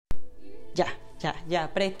Ya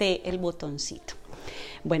apreté el botoncito.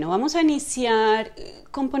 Bueno, vamos a iniciar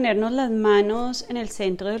con ponernos las manos en el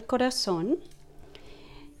centro del corazón.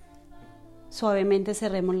 Suavemente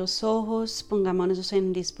cerremos los ojos, pongámonos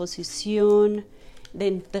en disposición de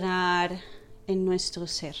entrar en nuestro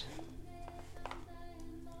ser.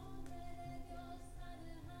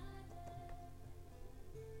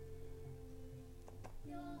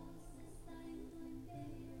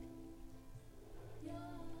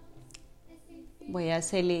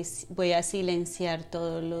 Voy a silenciar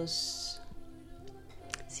todos los...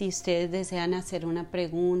 Si ustedes desean hacer una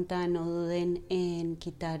pregunta, no duden en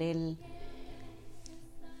quitar el...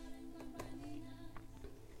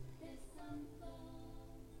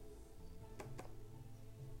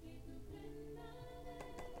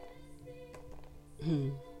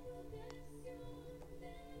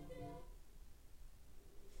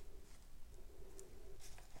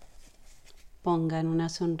 Pongan una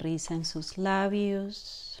sonrisa en sus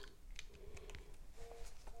labios.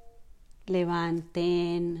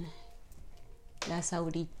 Levanten las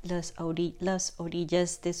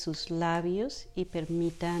orillas de sus labios y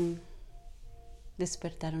permitan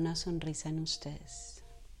despertar una sonrisa en ustedes.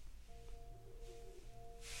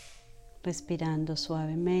 Respirando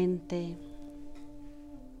suavemente.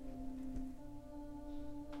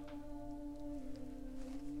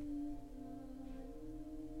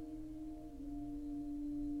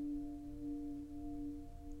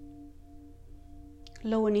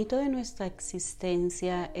 Lo bonito de nuestra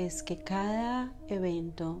existencia es que cada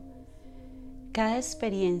evento, cada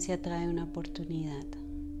experiencia trae una oportunidad.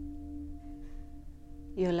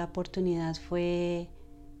 Y la oportunidad fue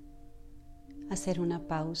hacer una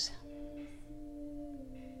pausa.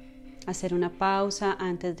 Hacer una pausa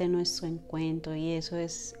antes de nuestro encuentro, y eso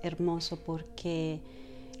es hermoso porque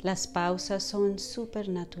las pausas son súper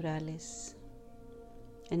naturales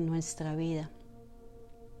en nuestra vida.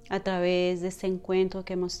 A través de este encuentro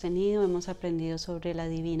que hemos tenido, hemos aprendido sobre la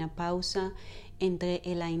divina pausa entre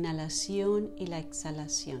la inhalación y la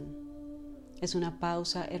exhalación. Es una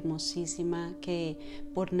pausa hermosísima que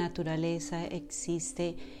por naturaleza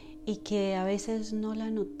existe y que a veces no la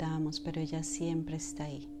notamos, pero ella siempre está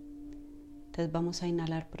ahí. Entonces vamos a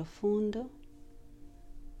inhalar profundo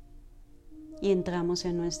y entramos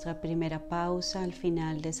en nuestra primera pausa al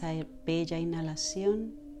final de esa bella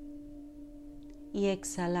inhalación. Y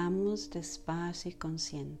exhalamos despacio y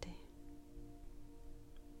consciente,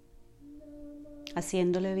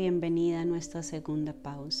 haciéndole bienvenida a nuestra segunda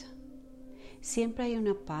pausa. Siempre hay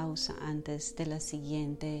una pausa antes de la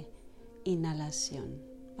siguiente inhalación.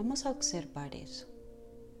 Vamos a observar eso.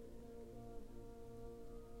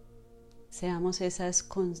 Seamos esas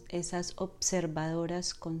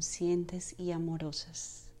observadoras conscientes y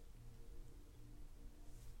amorosas.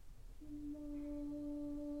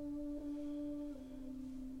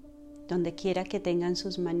 Donde quiera que tengan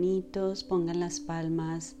sus manitos, pongan las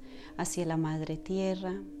palmas hacia la madre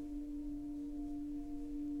tierra.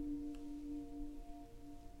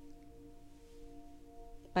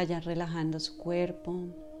 Vayan relajando su cuerpo.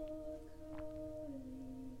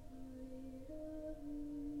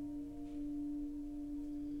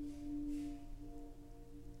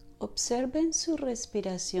 Observen su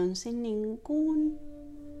respiración sin ningún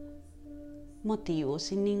motivo,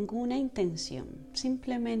 sin ninguna intención,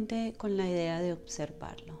 simplemente con la idea de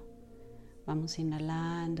observarlo. Vamos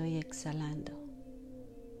inhalando y exhalando,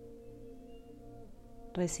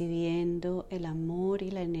 recibiendo el amor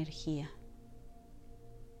y la energía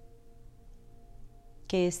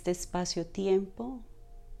que este espacio-tiempo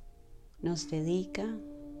nos dedica,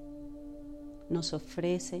 nos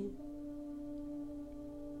ofrece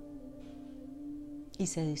y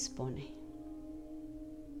se dispone.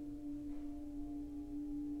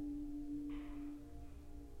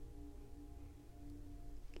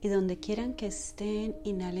 Y donde quieran que estén,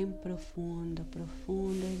 inhalen profundo,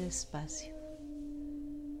 profundo y despacio.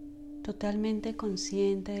 Totalmente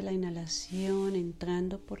consciente de la inhalación,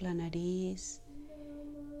 entrando por la nariz,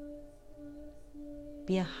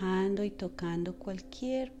 viajando y tocando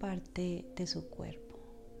cualquier parte de su cuerpo.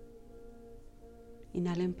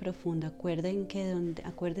 Inhalen profundo.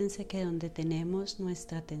 Acuérdense que donde tenemos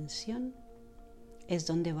nuestra atención es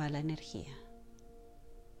donde va la energía.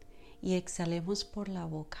 Y exhalemos por la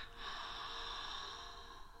boca.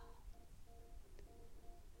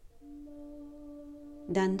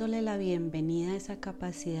 Dándole la bienvenida a esa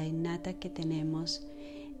capacidad innata que tenemos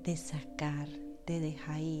de sacar, de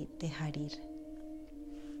dejar ir.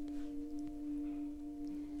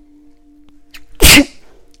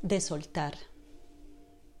 De soltar.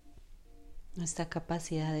 Nuestra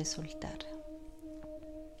capacidad de soltar.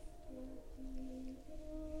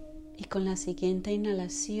 Y con la siguiente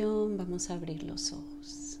inhalación vamos a abrir los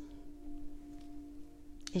ojos.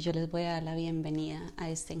 Y yo les voy a dar la bienvenida a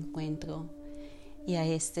este encuentro y a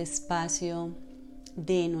este espacio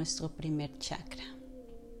de nuestro primer chakra,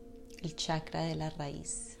 el chakra de la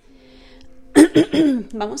raíz.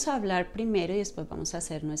 Vamos a hablar primero y después vamos a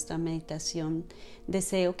hacer nuestra meditación.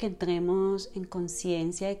 Deseo que entremos en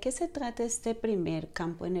conciencia de qué se trata este primer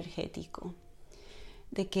campo energético,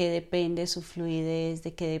 de qué depende su fluidez,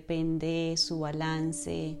 de qué depende su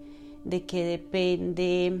balance, de qué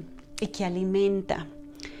depende y qué alimenta.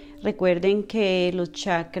 Recuerden que los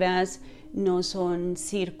chakras no son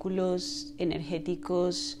círculos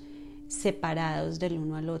energéticos separados del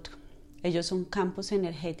uno al otro. Ellos son campos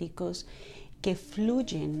energéticos que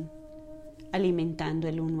fluyen alimentando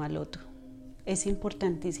el uno al otro. Es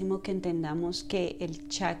importantísimo que entendamos que el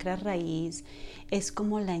chakra raíz es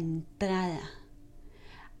como la entrada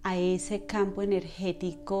a ese campo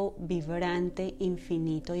energético vibrante,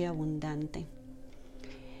 infinito y abundante.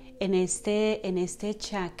 En este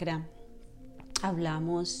chakra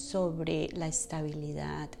hablamos sobre la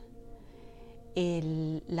estabilidad,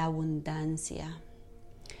 la abundancia,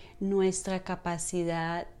 nuestra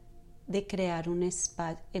capacidad de crear un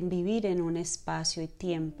espacio, en vivir en un espacio y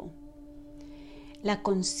tiempo. La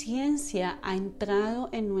conciencia ha entrado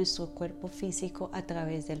en nuestro cuerpo físico a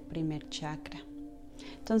través del primer chakra.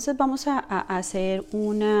 Entonces vamos a hacer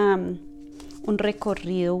un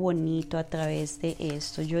recorrido bonito a través de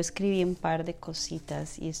esto. Yo escribí un par de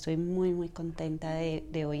cositas y estoy muy muy contenta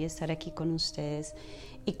de hoy estar aquí con ustedes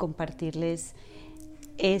y compartirles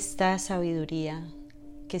esta sabiduría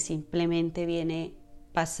que simplemente viene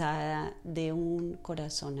pasada de un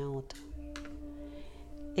corazón a otro.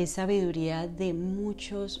 Es sabiduría de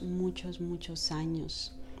muchos, muchos, muchos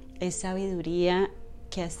años. Es sabiduría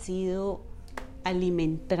que ha sido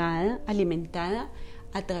alimentada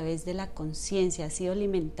a través de la conciencia, ha sido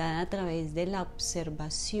alimentada a través de la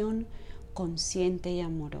observación consciente y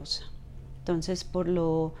amorosa. Entonces,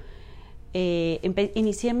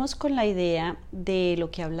 iniciemos con la idea de lo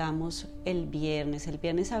que hablamos el viernes. El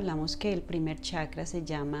viernes hablamos que el primer chakra se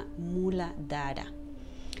llama Muladhara.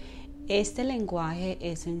 Este lenguaje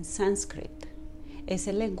es en sánscrito.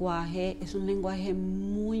 Ese lenguaje es un lenguaje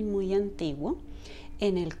muy, muy antiguo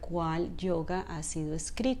en el cual yoga ha sido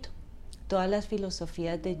escrito. Todas las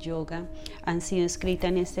filosofías de yoga han sido escritas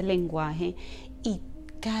en este lenguaje y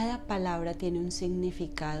cada palabra tiene un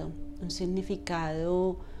significado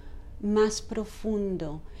más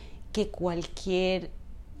profundo que cualquier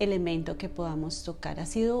elemento que podamos tocar.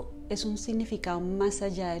 Es un significado más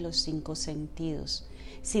allá de los 5 sentidos.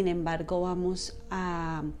 Sin embargo, vamos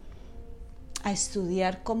a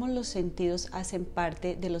estudiar cómo los sentidos hacen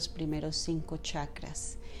parte de los primeros 5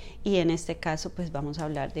 chakras. Y en este caso, pues vamos a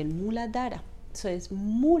hablar del Muladhara. Entonces,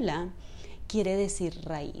 Mula quiere decir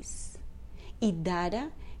raíz y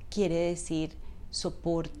Dhara quiere decir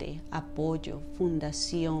soporte, apoyo,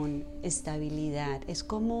 fundación, estabilidad. Es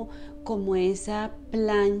como esa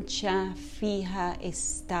plancha fija,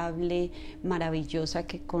 estable, maravillosa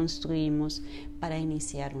que construimos para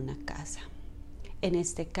iniciar una casa. En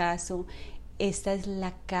este caso, esta es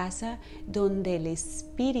la casa donde el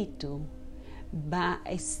espíritu va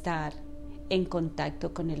a estar en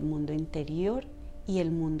contacto con el mundo interior y el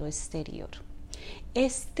mundo exterior.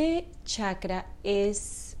 Este chakra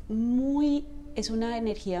es una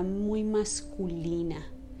energía muy masculina.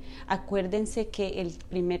 Acuérdense que el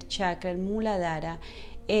primer chakra, el Muladhara,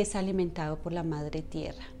 es alimentado por la madre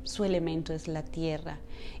tierra. Su elemento es la tierra,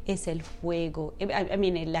 es el fuego,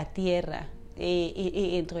 la tierra.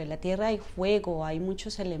 Y dentro de la tierra hay fuego, hay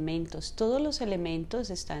muchos elementos. Todos los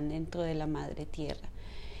elementos están dentro de la madre tierra.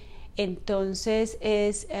 Entonces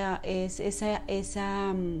ese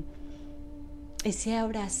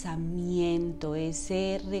abrazamiento,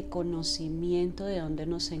 ese reconocimiento de dónde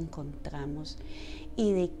nos encontramos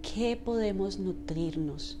y de qué podemos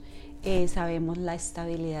nutrirnos. Sabemos la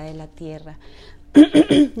estabilidad de la tierra.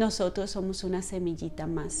 Nosotros somos una semillita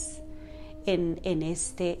más en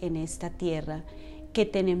esta tierra que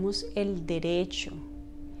tenemos el derecho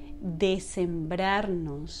de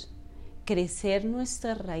sembrarnos, crecer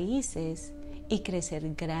nuestras raíces y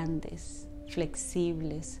crecer grandes,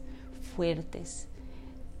 flexibles, fuertes,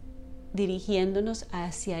 dirigiéndonos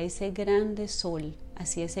hacia ese grande sol,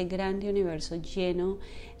 hacia ese grande universo lleno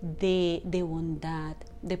de bondad,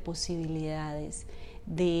 de posibilidades,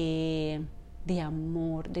 de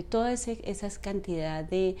amor, de toda esa cantidad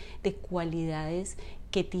de cualidades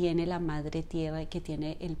que tiene la Madre Tierra y que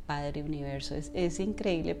tiene el Padre Universo. Es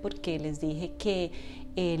increíble porque les dije que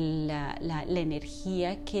la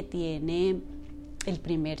energía que tiene el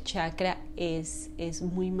primer chakra es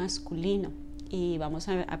muy masculino y vamos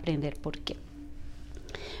a aprender por qué.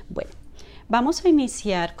 Bueno, vamos a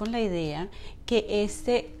iniciar con la idea que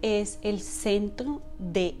este es el centro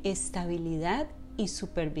de estabilidad y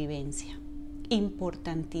supervivencia.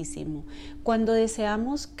 Importantísimo. Cuando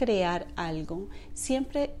deseamos crear algo,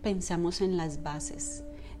 siempre pensamos en las bases.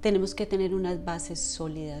 Tenemos que tener unas bases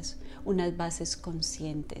sólidas, unas bases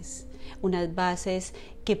conscientes, unas bases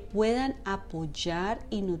que puedan apoyar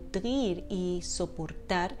y nutrir y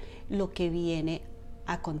soportar lo que viene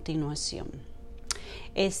a continuación.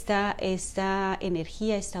 Esta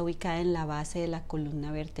energía está ubicada en la base de la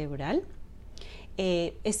columna vertebral,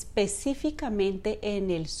 específicamente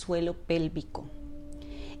en el suelo pélvico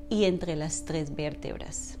y entre las 3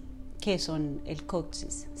 vértebras, que son el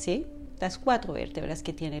coxis, ¿sí? Las 4 vértebras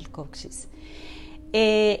que tiene el coxis.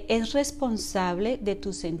 Es responsable de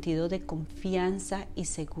tu sentido de confianza y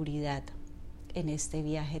seguridad en este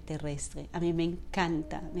viaje terrestre. A mí me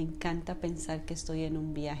encanta pensar que estoy en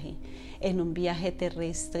un viaje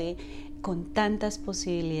terrestre con tantas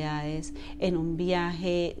posibilidades, en un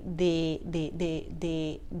viaje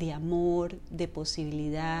de amor, de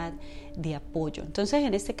posibilidad, de apoyo. Entonces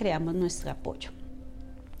en este creamos nuestro apoyo.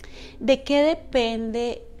 ¿De qué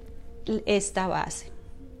depende esta base?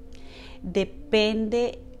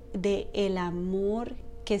 Depende del amor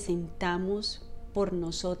que sintamos por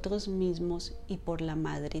nosotros mismos y por la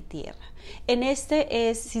madre tierra. En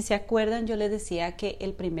este si se acuerdan, yo les decía que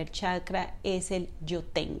el primer chakra es el yo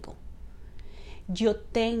tengo. Yo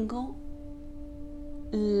tengo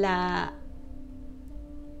la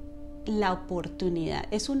oportunidad,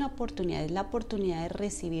 es una oportunidad, es la oportunidad de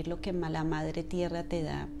recibir lo que la madre tierra te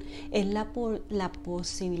da, es la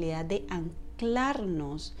posibilidad de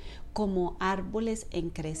anclarnos como árboles en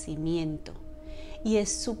crecimiento y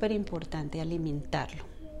es súper importante alimentarlo.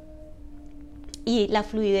 Y la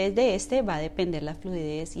fluidez de va a depender la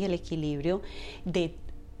fluidez y el equilibrio de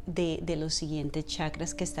los siguientes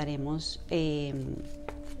chakras que estaremos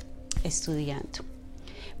estudiando.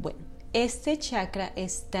 Bueno, este chakra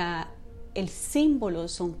el símbolo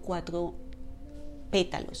son 4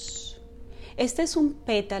 pétalos. Este es un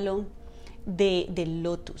pétalo del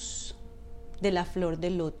lotus, de la flor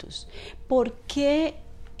del lotus. ¿Por qué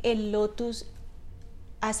el lotus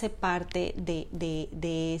hace parte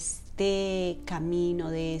de este camino,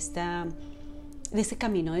 de este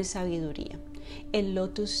camino de sabiduría? El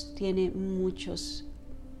lotus tiene muchos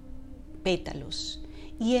pétalos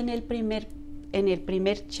y en el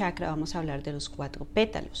primer chakra vamos a hablar de los 4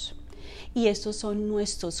 pétalos. Y estos son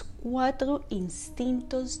nuestros 4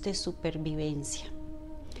 instintos de supervivencia.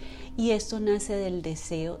 Y esto nace del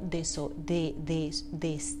deseo de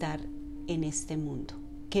estar en este mundo,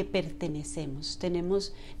 que pertenecemos.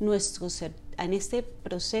 Tenemos en este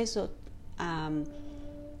proceso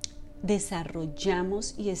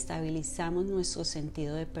desarrollamos y estabilizamos nuestro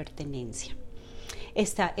sentido de pertenencia.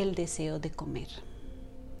 Está el deseo de comer.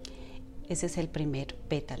 Ese es el primer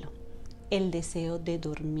pétalo. El deseo de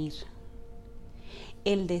dormir.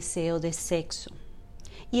 El deseo de sexo.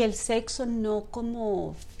 Y el sexo no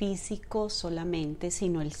como físico solamente,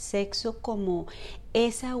 sino el sexo como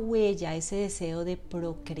esa huella, ese deseo de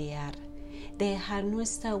procrear, de dejar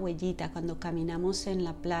nuestra huellita cuando caminamos en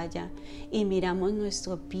la playa y miramos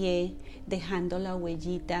nuestro pie dejando la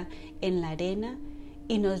huellita en la arena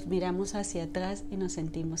y nos miramos hacia atrás y nos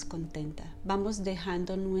sentimos contentas. Vamos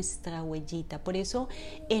dejando nuestra huellita. Por eso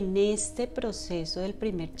en este proceso del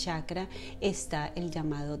primer chakra está el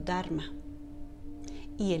llamado Dharma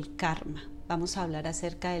y el Karma. Vamos a hablar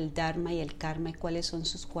acerca del Dharma y el Karma y cuáles son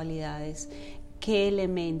sus cualidades, qué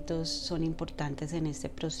elementos son importantes en este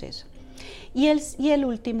proceso. Y el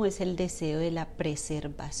último es el deseo de la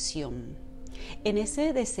preservación. En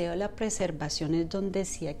ese deseo de la preservación es donde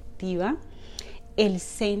se activa el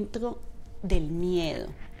centro del miedo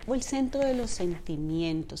o el centro de los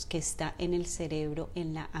sentimientos que está en el cerebro,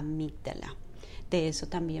 en la amígdala. De eso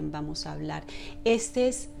también vamos a hablar. Esta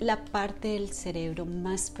es la parte del cerebro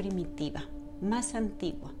más primitiva, más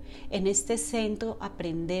antigua. En este centro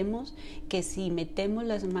aprendemos que si metemos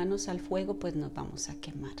las manos al fuego, pues nos vamos a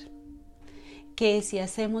quemar. Que si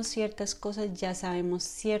hacemos ciertas cosas ya sabemos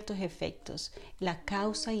ciertos efectos, la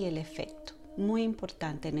causa y el efecto. Muy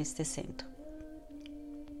importante en este centro.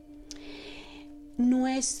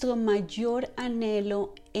 Nuestro mayor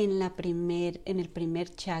anhelo en el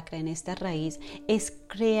primer chakra, en esta raíz, es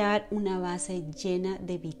crear una base llena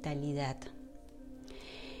de vitalidad.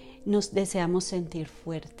 Nos deseamos sentir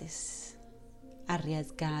fuertes,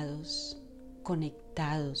 arriesgados,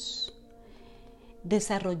 conectados,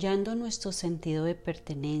 desarrollando nuestro sentido de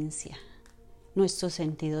pertenencia, nuestro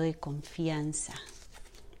sentido de confianza.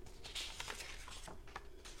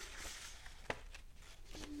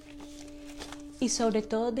 Y sobre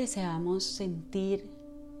todo deseamos sentir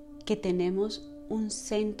que tenemos un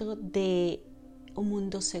centro de un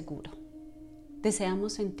mundo seguro.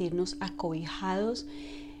 Deseamos sentirnos acobijados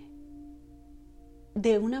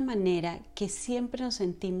de una manera que siempre nos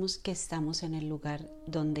sentimos que estamos en el lugar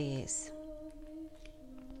donde es.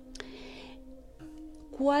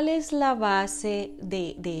 ¿Cuál es la base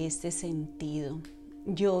de este sentido?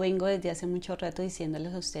 Yo vengo desde hace mucho rato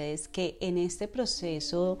diciéndoles a ustedes que en este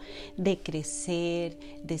proceso de crecer,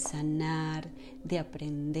 de sanar, de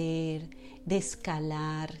aprender, de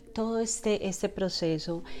escalar, todo este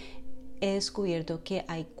proceso, he descubierto que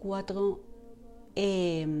hay cuatro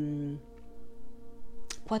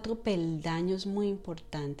peldaños muy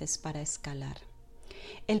importantes para escalar.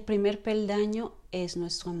 El primer peldaño es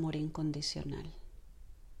nuestro amor incondicional.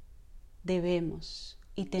 Debemos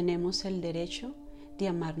y tenemos el derecho de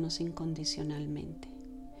amarnos incondicionalmente.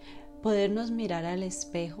 Podernos mirar al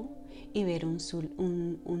espejo y ver un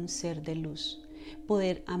ser de luz.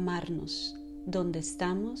 Poder amarnos donde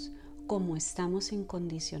estamos, como estamos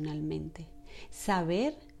incondicionalmente.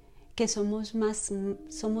 Saber que somos más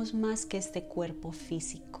que este cuerpo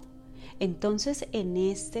físico. Entonces, en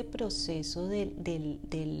este proceso del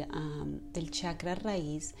chakra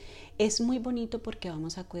raíz es muy bonito porque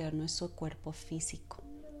vamos a cuidar nuestro cuerpo físico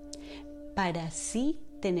para así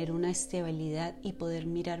tener una estabilidad y poder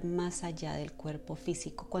mirar más allá del cuerpo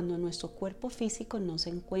físico. Cuando nuestro cuerpo físico no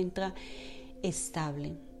se encuentra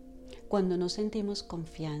estable, cuando no sentimos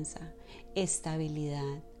confianza,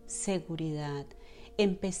 estabilidad, seguridad,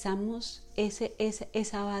 empezamos,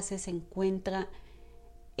 esa base se encuentra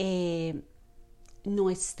no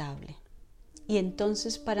estable. Y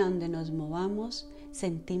entonces para donde nos movamos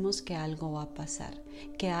sentimos que algo va a pasar,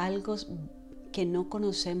 que algo que no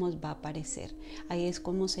conocemos va a aparecer. Ahí es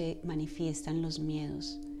como se manifiestan los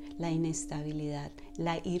miedos, la inestabilidad,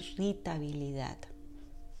 la irritabilidad.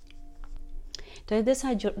 Entonces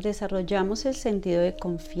desarrollamos el sentido de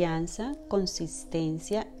confianza,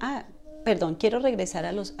 consistencia. Quiero regresar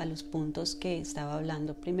a los puntos que estaba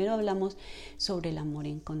hablando. Primero hablamos sobre el amor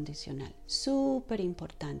incondicional. Súper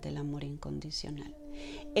importante el amor incondicional.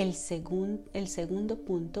 El segundo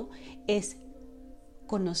punto es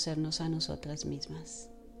conocernos a nosotras mismas.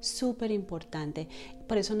 Súper importante.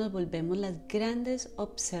 Por eso nos volvemos las grandes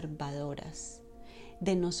observadoras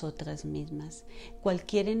de nosotras mismas.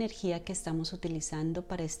 Cualquier energía que estamos utilizando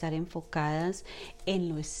para estar enfocadas en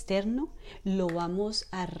lo externo, lo vamos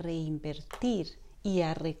a reinvertir y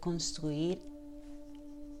a reconstruir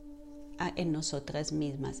en nosotras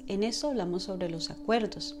mismas. En eso hablamos sobre los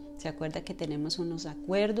acuerdos. ¿Se acuerda que tenemos unos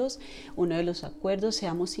acuerdos? Uno de los acuerdos,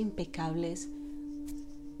 seamos impecables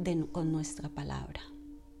con nuestra palabra.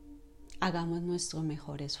 Hagamos nuestro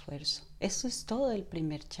mejor esfuerzo. Eso es todo el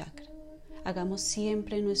primer chakra. Hagamos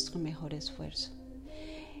siempre nuestro mejor esfuerzo.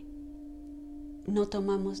 No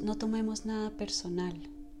tomemos nada personal.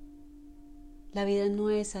 La vida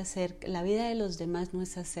de los demás no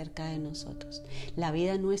es acerca de nosotros. La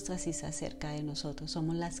vida nuestra sí es acerca de nosotros.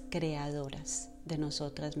 Somos las creadoras de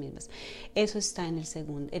nosotras mismas. Eso está en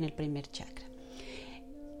el primer chakra.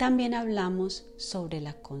 También hablamos sobre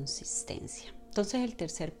la consistencia. Entonces el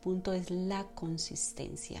tercer punto es la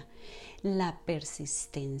consistencia, la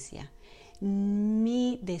persistencia.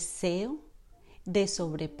 Mi deseo de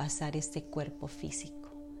sobrepasar este cuerpo físico,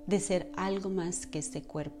 de ser algo más que este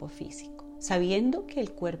cuerpo físico, sabiendo que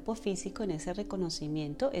el cuerpo físico en ese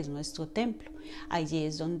reconocimiento es nuestro templo. Allí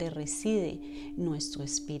es donde reside nuestro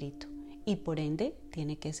espíritu y por ende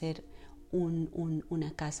tiene que ser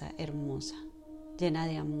una casa hermosa, llena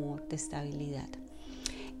de amor, de estabilidad.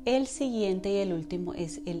 El siguiente y el último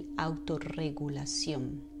es el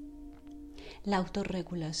autorregulación. La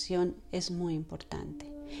autorregulación es muy importante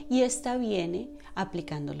y esta viene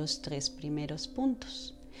aplicando los 3 primeros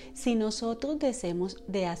puntos. Si nosotros deseamos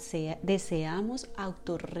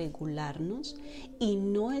autorregularnos y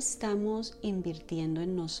no estamos invirtiendo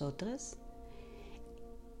en nosotras,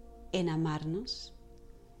 en amarnos,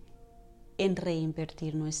 en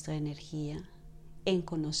reinvertir nuestra energía, en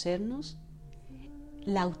conocernos,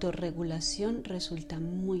 la autorregulación resulta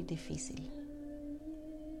muy difícil.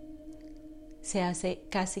 Se hace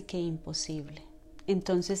casi que imposible.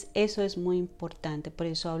 Entonces eso es muy importante, por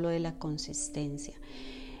eso hablo de la consistencia.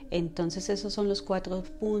 Entonces esos son los 4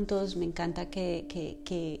 puntos. Me encanta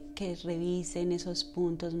que revisen esos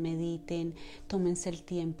puntos, mediten, tómense el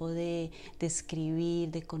tiempo de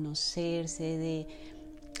escribir, de conocerse, de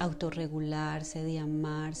autorregularse, de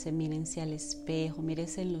amarse. Mírense al espejo,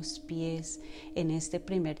 mírense en los pies. En este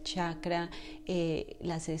primer chakra,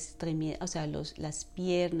 las extremidades, o sea, las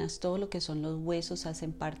piernas, todo lo que son los huesos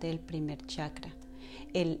hacen parte del primer chakra.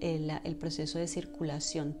 el proceso de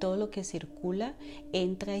circulación. Todo lo que circula,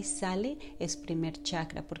 entra y sale, es primer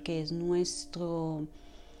chakra, porque es nuestro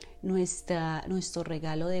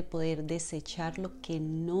regalo de poder desechar lo que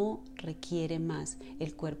no requiere más,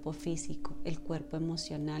 el cuerpo físico, el cuerpo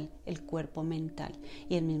emocional, el cuerpo mental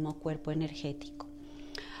y el mismo cuerpo energético.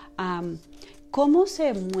 ¿Cómo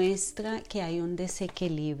se muestra que hay un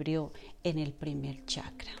desequilibrio en el primer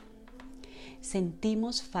chakra?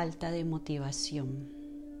 Sentimos falta de motivación,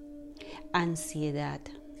 ansiedad,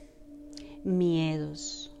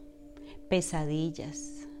 miedos,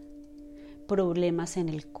 pesadillas, problemas en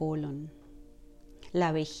el colon,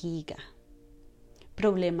 la vejiga,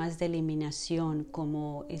 problemas de eliminación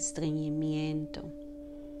como estreñimiento,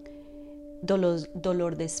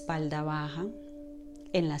 dolor de espalda baja,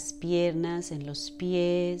 en las piernas, en los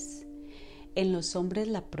pies, en los hombres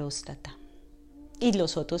la próstata. Y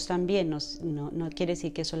los otros también, no quiere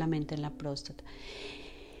decir que solamente en la próstata.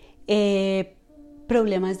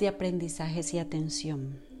 Problemas de aprendizajes y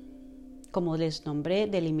atención. Como les nombré,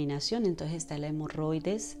 de eliminación, entonces está la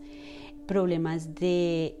hemorroides. Problemas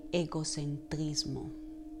de egocentrismo.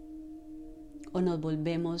 O nos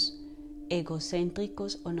volvemos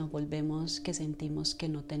egocéntricos o nos volvemos que sentimos que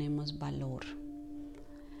no tenemos valor.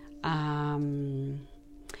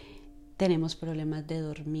 Tenemos problemas de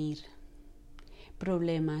dormir,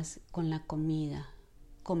 problemas con la comida,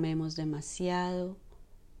 comemos demasiado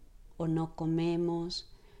o no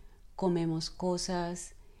comemos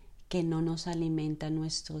cosas que no nos alimentan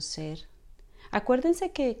nuestro ser.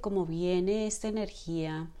 Acuérdense que como viene esta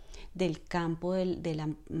energía del campo de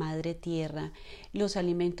la madre tierra, los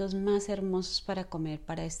alimentos más hermosos para comer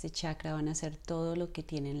para este chakra van a ser todo lo que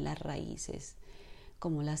tienen las raíces,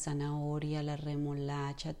 como la zanahoria, la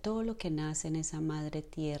remolacha, todo lo que nace en esa madre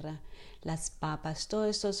tierra, las papas, todo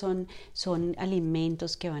esto son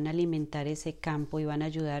alimentos que van a alimentar ese campo y van a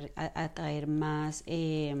ayudar a traer más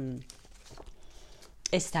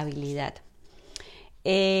estabilidad.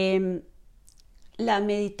 La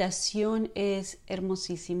meditación es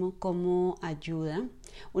hermosísimo como ayuda.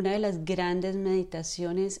 Una de las grandes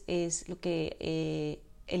meditaciones es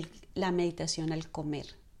la meditación al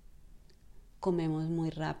comer. Comemos muy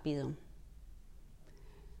rápido.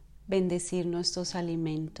 Bendecir nuestros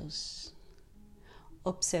alimentos,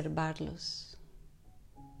 observarlos,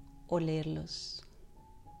 olerlos,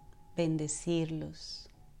 bendecirlos.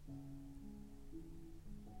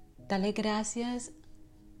 Dale gracias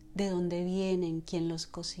de dónde vienen, quién los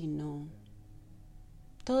cocinó.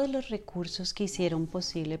 Todos los recursos que hicieron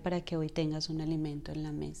posible para que hoy tengas un alimento en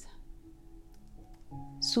la mesa.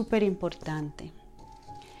 Súper importante.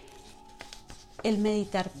 El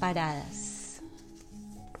meditar paradas,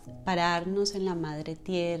 pararnos en la madre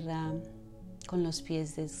tierra, con los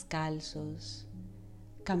pies descalzos,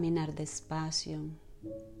 caminar despacio,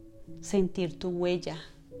 sentir tu huella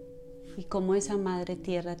y cómo esa madre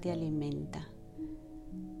tierra te alimenta,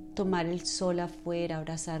 tomar el sol afuera,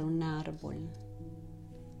 abrazar un árbol,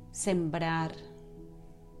 sembrar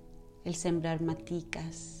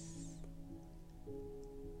maticas,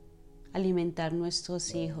 alimentar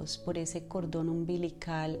nuestros hijos por ese cordón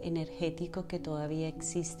umbilical energético que todavía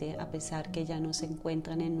existe a pesar que ya no se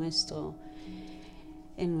encuentran en nuestro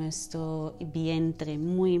vientre.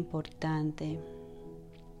 Muy importante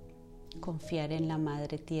confiar en la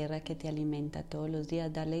madre tierra que te alimenta todos los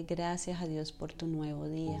días. Darle gracias a Dios por tu nuevo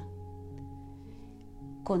día.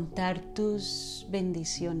 Contar tus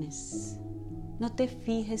bendiciones. No te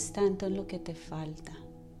fijes tanto en lo que te falta.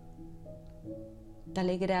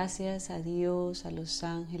 Dale gracias a Dios, a los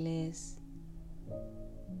ángeles,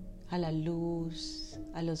 a la luz,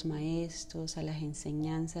 a los maestros, a las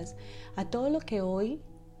enseñanzas, a todo lo que hoy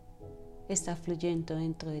está fluyendo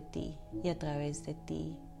dentro de ti y a través de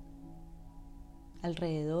ti,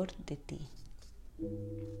 alrededor de ti.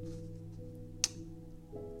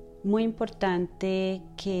 Muy importante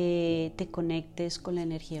que te conectes con la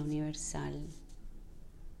energía universal,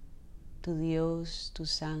 tu Dios,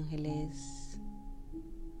 tus ángeles.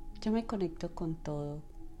 Yo me conecto con todo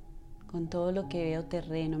lo que veo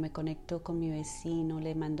terreno, me conecto con mi vecino,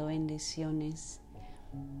 le mando bendiciones,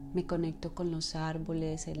 me conecto con los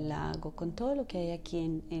árboles, el lago, con todo lo que hay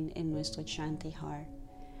aquí en nuestro Shanti Heart.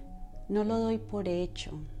 No lo doy por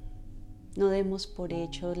hecho, no demos por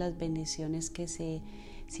hecho las bendiciones que se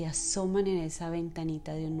asoman en esa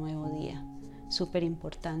ventanita de un nuevo día. Súper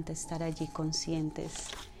importante estar allí conscientes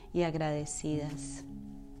y agradecidas.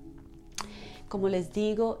 Como les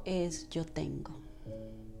digo, yo tengo.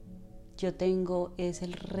 Yo tengo es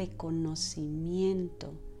el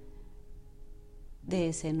reconocimiento de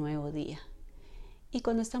ese nuevo día. Y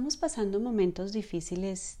cuando estamos pasando momentos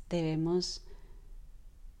difíciles, debemos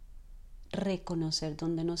reconocer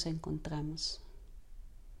dónde nos encontramos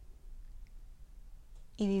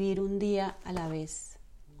y vivir un día a la vez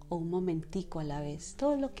o un momentico a la vez,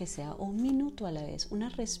 todo lo que sea, o un minuto a la vez, una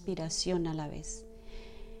respiración a la vez.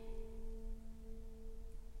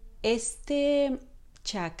 Este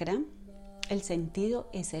chakra, el sentido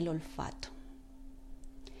es el olfato.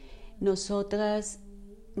 Nosotras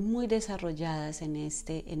muy desarrolladas en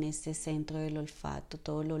este centro del olfato,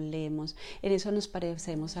 todo lo olemos, en eso nos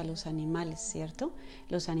parecemos a los animales, ¿cierto?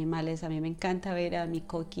 Los animales, a mí me encanta ver a mi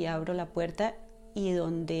Coqui, abro la puerta y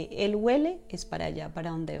donde él huele es para allá,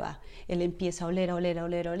 para donde va. Él empieza a oler, a oler, a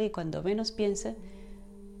oler, a oler, y cuando menos piensa,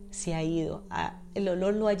 se ha ido, el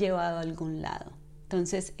olor lo ha llevado a algún lado.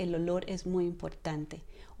 Entonces el olor es muy importante,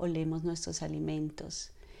 olemos nuestros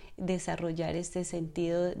alimentos. Desarrollar este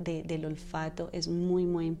sentido del olfato es muy,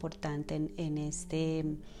 muy importante en este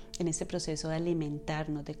proceso de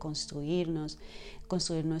alimentarnos, de construir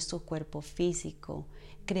nuestro cuerpo físico,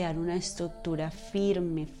 crear una estructura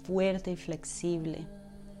firme, fuerte y flexible.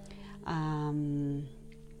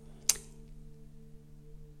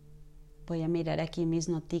 Voy a mirar aquí mis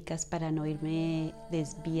noticas para no irme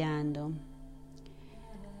desviando.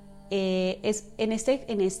 En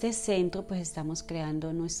este centro pues estamos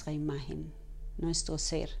creando nuestra imagen, nuestro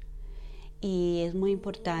ser, y es muy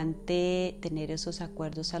importante tener esos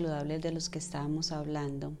acuerdos saludables de los que estábamos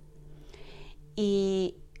hablando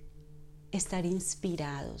y estar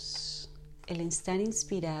inspirados. El estar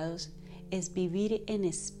inspirados es vivir en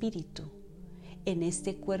espíritu, en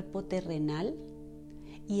este cuerpo terrenal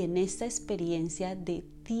y en esta experiencia de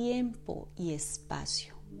tiempo y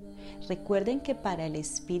espacio. Recuerden que para el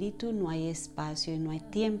espíritu no hay espacio y no hay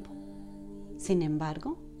tiempo. Sin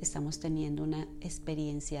embargo, estamos teniendo una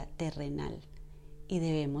experiencia terrenal y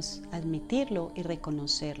debemos admitirlo y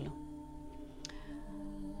reconocerlo.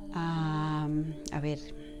 A ver,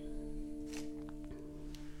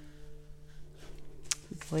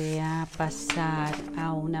 voy a pasar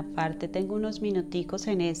a una parte. Tengo unos minuticos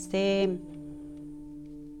en este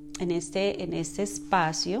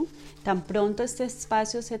espacio. Tan pronto este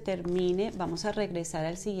espacio se termine, vamos a regresar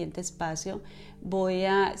al siguiente espacio.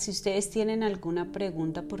 Si ustedes tienen alguna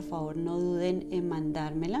pregunta, por favor no duden en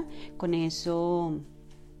mandármela. Con eso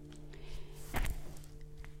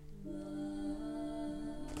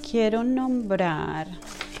quiero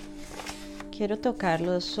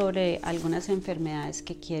tocarlo sobre algunas enfermedades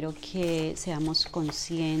que quiero que seamos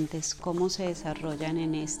conscientes cómo se desarrollan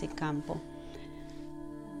en este campo.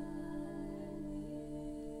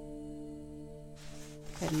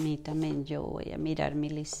 Permítame, yo voy a mirar mi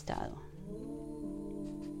listado.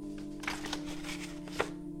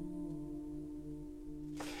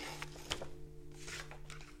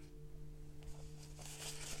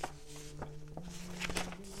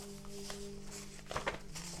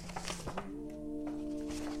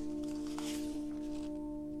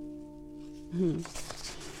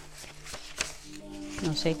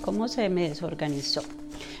 No sé cómo se me desorganizó,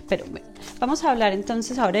 pero bueno. Vamos a hablar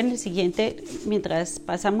entonces ahora en el siguiente, mientras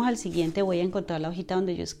pasamos al siguiente voy a encontrar la hojita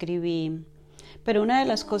donde yo escribí, pero una de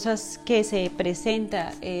las cosas que se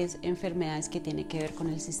presenta es enfermedades que tienen que ver con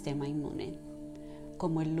el sistema inmune,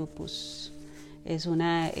 como el lupus. Es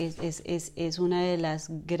una de las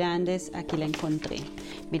grandes, aquí la encontré.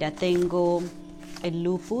 Mira, tengo el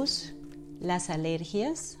lupus, las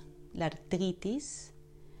alergias, la artritis,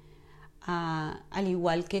 al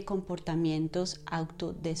igual que comportamientos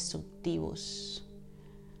autodestructivos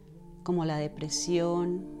como la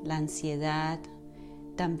depresión, la ansiedad.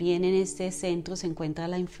 También en este centro se encuentra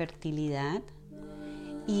la infertilidad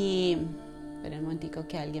y, espera un momentico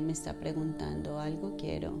que alguien me está preguntando algo,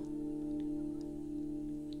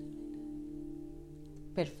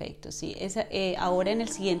 Perfecto, sí. Ahora en el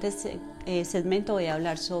siguiente segmento voy a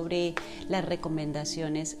hablar sobre las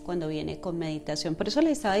recomendaciones cuando viene con meditación. Por eso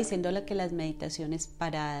les estaba diciendo que las meditaciones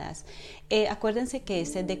paradas. Acuérdense que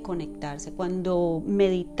es de conectarse. Cuando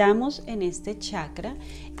meditamos en este chakra,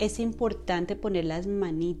 es importante poner las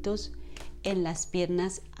manitos en las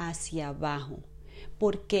piernas hacia abajo,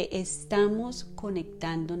 porque estamos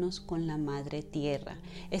conectándonos con la madre tierra.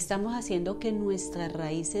 Estamos haciendo que nuestras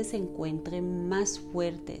raíces se encuentren más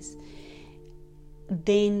fuertes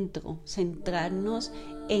dentro, centrarnos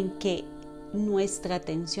en que nuestra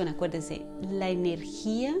atención, acuérdense, la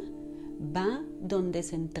energía va donde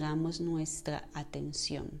centramos nuestra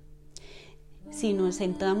atención. Si nos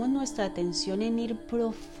centramos nuestra atención en ir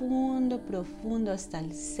profundo, profundo hasta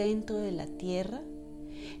el centro de la tierra,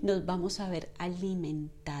 nos vamos a ver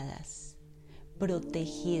alimentadas,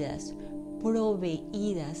 protegidas,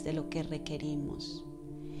 proveídas de lo que requerimos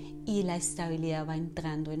y la estabilidad va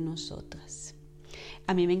entrando en nosotras.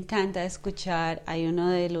 A mí me encanta escuchar, hay uno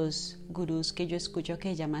de los gurús que yo escucho que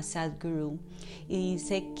se llama Sadhguru y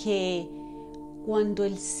dice que cuando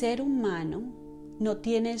el ser humano no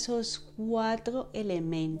tiene esos 4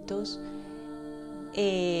 elementos,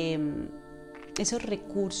 esos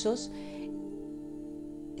recursos,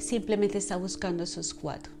 simplemente está buscando esos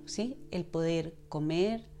 4, ¿sí? El poder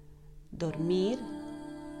comer, dormir,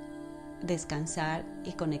 descansar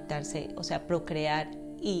y conectarse, o sea, procrear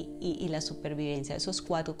y la supervivencia. Esos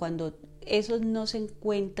 4, cuando esos no se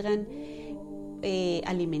encuentran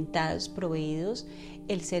alimentados, proveídos,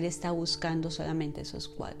 el ser está buscando solamente esos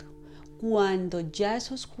 4. Cuando ya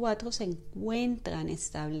esos 4 se encuentran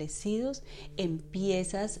establecidos,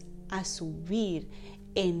 empiezas a subir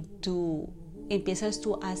empiezas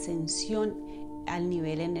tu ascensión al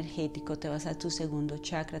nivel energético, te vas a tu segundo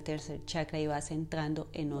chakra, tercer chakra y vas entrando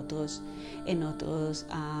en otros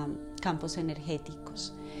campos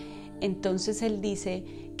energéticos. Entonces él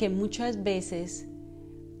dice que muchas veces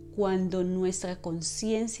cuando nuestra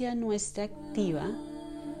conciencia no está activa,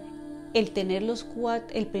 el tener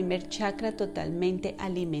el primer chakra totalmente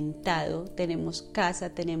alimentado, tenemos casa,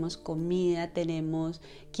 tenemos comida, tenemos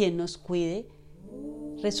quien nos cuide,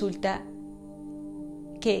 resulta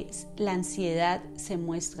que la ansiedad se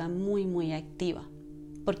muestra muy, muy activa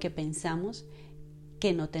porque pensamos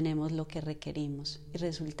que no tenemos lo que requerimos y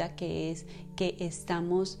resulta que es que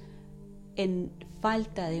estamos en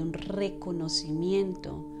falta de un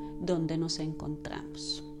reconocimiento donde nos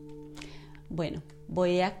encontramos. Bueno,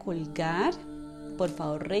 voy a colgar, por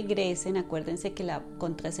favor regresen, acuérdense que la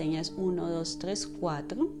contraseña es 1, 2, 3,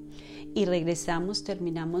 4 y regresamos,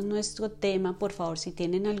 terminamos nuestro tema. Por favor, si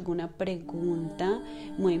tienen alguna pregunta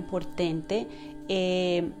muy importante,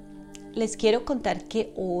 les quiero contar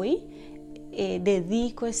que hoy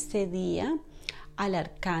dedico este día al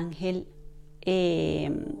arcángel, se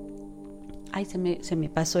me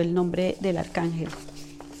pasó el nombre del arcángel,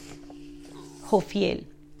 Jofiel.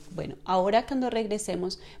 Bueno, ahora cuando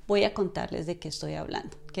regresemos voy a contarles de qué estoy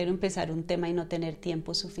hablando. Quiero empezar un tema y no tener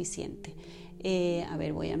tiempo suficiente. A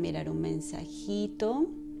ver, voy a mirar un mensajito.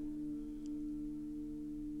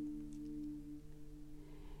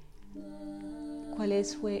 ¿Cuál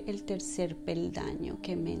fue el tercer peldaño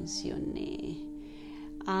que mencioné?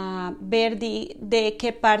 Verdi, ¿de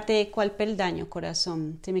qué parte, de cuál peldaño,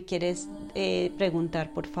 corazón? Si me quieres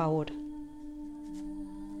preguntar, por favor.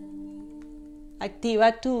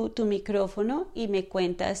 Activa tu micrófono y me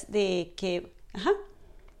cuentas de qué... Ajá.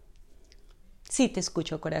 Sí, te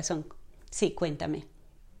escucho, corazón. Sí, cuéntame.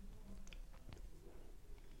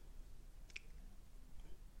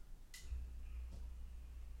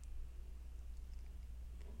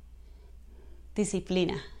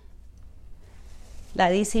 Disciplina. La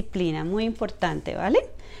disciplina, muy importante, ¿vale?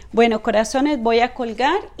 Bueno, corazones, voy a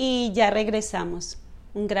colgar y ya regresamos.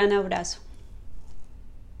 Un gran abrazo.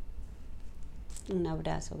 Un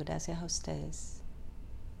abrazo, gracias a ustedes.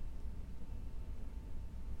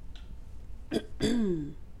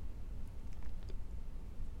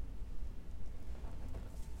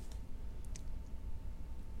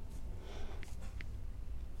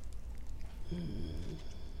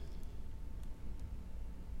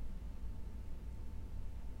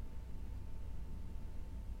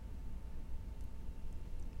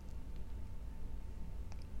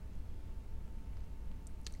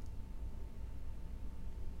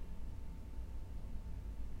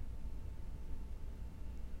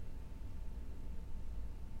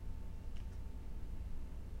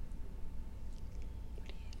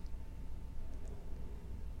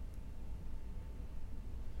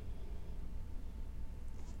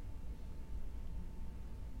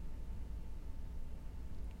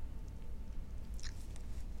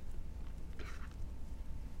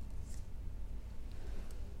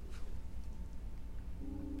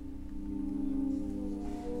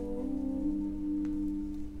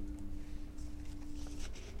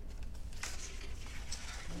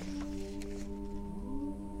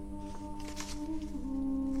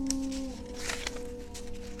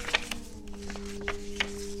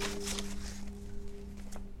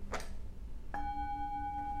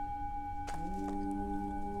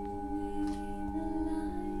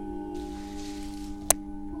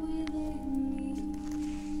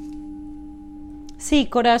 Sí,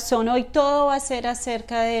 corazón, hoy todo va a ser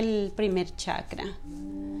acerca del primer chakra.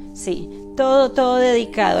 Sí, todo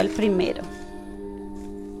dedicado al primero.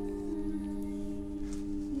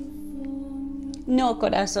 No,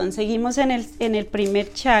 corazón, seguimos en el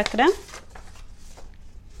primer chakra.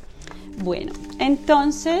 Bueno,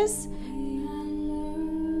 entonces...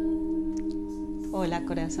 Hola,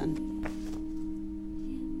 corazón.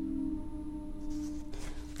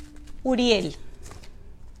 Uriel.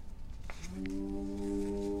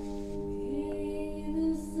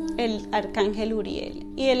 el arcángel Uriel.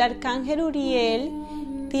 Y el arcángel Uriel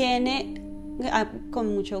tiene,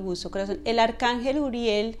 con mucho gusto, corazón, el arcángel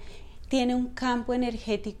Uriel tiene un campo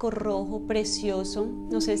energético rojo precioso.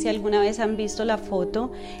 No sé si alguna vez han visto la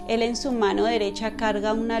foto. Él en su mano derecha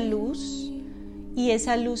carga una luz y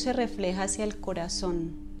esa luz se refleja hacia el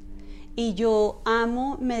corazón. Y yo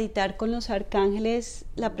amo meditar con los arcángeles.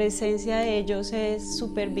 La presencia de ellos es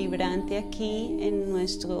súper vibrante aquí en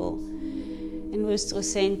nuestro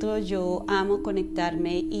centro. Yo amo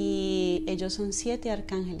conectarme y ellos son 7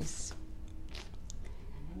 arcángeles.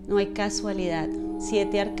 No hay casualidad,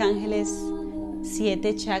 7 arcángeles,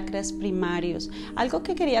 7 chakras primarios. Algo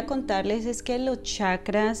que quería contarles es que los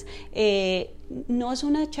chakras no es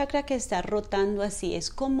una chakra que está rotando así, es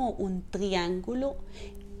como un triángulo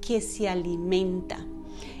que se alimenta.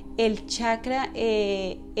 El chakra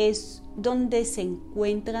es donde se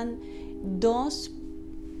encuentran 2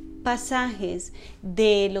 pasajes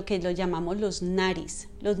de lo que lo llamamos los nadis.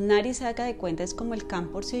 Los nadis, haga de cuenta, es como el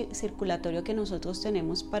campo circulatorio que nosotros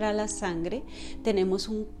tenemos para la sangre. Tenemos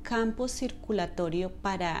un campo circulatorio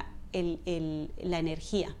para la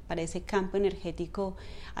energía, para ese campo energético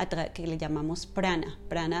que le llamamos prana.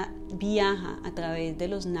 Prana viaja a través de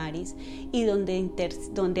los nadis y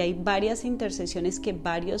donde hay varias intersecciones que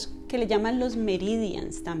le llaman los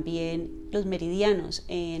meridians, también los meridianos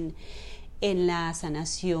en la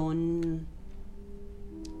sanación.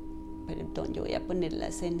 Perdón, yo voy a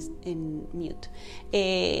ponerlas en mute.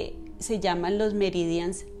 Se llaman los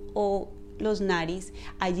meridians o los nadis.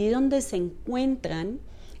 Allí donde se encuentran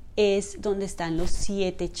es donde están los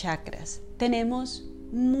 7 chakras. Tenemos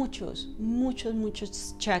muchos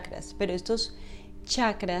chakras, pero estos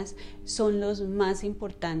chakras son los más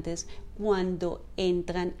importantes cuando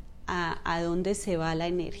entran a donde se va la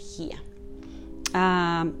energía.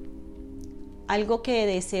 Algo que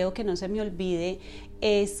deseo que no se me olvide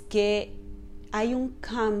es que hay un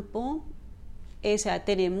campo, o sea,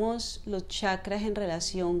 tenemos los chakras en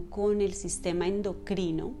relación con el sistema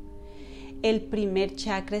endocrino. El primer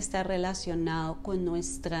chakra está relacionado con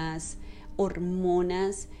nuestras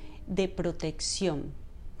hormonas de protección,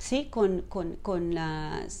 ¿sí? Con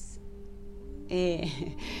las...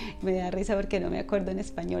 me da risa porque no me acuerdo en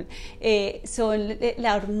español. Son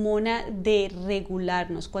la hormona de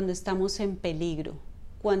regularnos cuando estamos en peligro,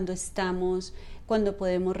 cuando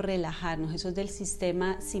podemos relajarnos. Eso es del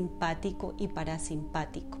sistema simpático y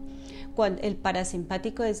parasimpático. El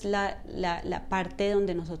parasimpático es la parte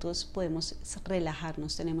donde nosotros podemos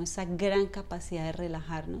relajarnos, tenemos esa gran capacidad de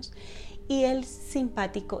relajarnos. Y el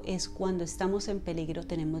simpático es cuando estamos en peligro,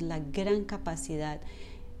 tenemos la gran capacidad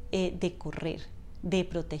de correr, de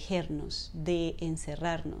protegernos, de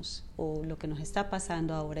encerrarnos, o lo que nos está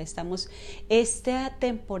pasando ahora. Esta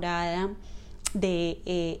temporada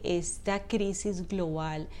de esta crisis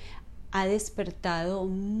global ha despertado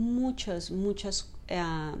muchos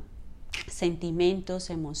sentimientos,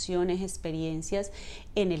 emociones, experiencias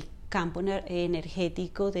en el campo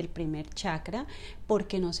energético del primer chakra,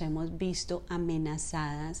 porque nos hemos visto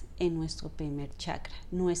amenazadas en nuestro primer chakra,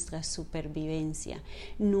 nuestra supervivencia,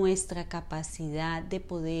 nuestra capacidad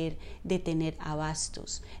de tener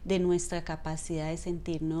abastos, de nuestra capacidad de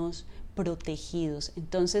sentirnos protegidos.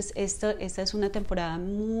 Entonces esta es una temporada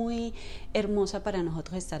muy hermosa para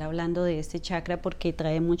nosotros estar hablando de este chakra porque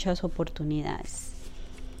trae muchas oportunidades.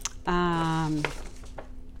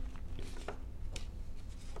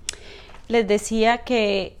 Les decía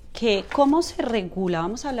que cómo se regula.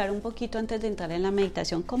 Vamos a hablar un poquito antes de entrar en la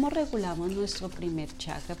meditación, cómo regulamos nuestro primer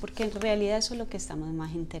chakra, porque en realidad eso es lo que estamos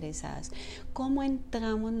más interesadas. ¿Cómo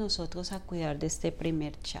entramos nosotros a cuidar de este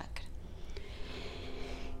primer chakra?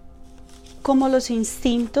 Como los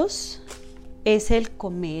instintos es el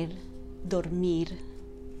comer, dormir,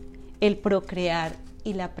 el procrear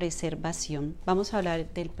y la preservación. Vamos a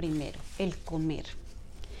hablar del primero, el comer.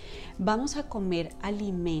 Vamos a comer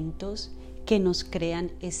alimentos que nos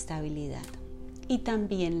crean estabilidad y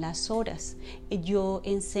también las horas. Yo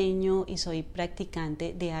enseño y soy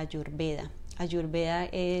practicante de Ayurveda. Ayurveda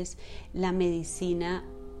es la medicina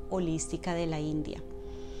holística de la India.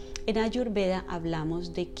 En Ayurveda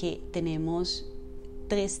hablamos de que tenemos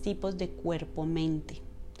 3 tipos de cuerpo-mente.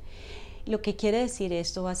 Lo que quiere decir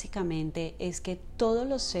esto básicamente es que todos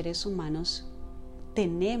los seres humanos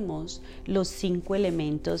tenemos los 5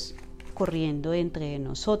 elementos corriendo entre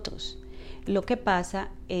nosotros. Lo que pasa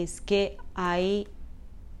es que hay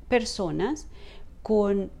personas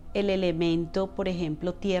con el elemento, por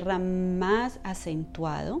ejemplo, tierra más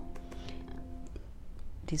acentuado.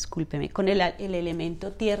 Con el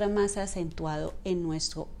elemento tierra más acentuado en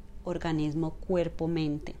nuestro organismo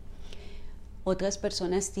cuerpo-mente. Otras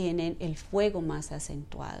personas tienen el fuego más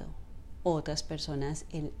acentuado, otras personas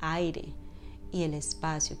el aire y el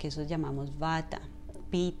espacio, que eso llamamos vata,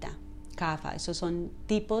 pita, kapha. Esos son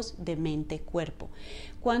tipos de mente-cuerpo.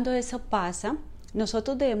 Cuando eso pasa,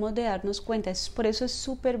 nosotros debemos de darnos cuenta, por eso es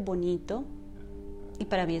súper bonito y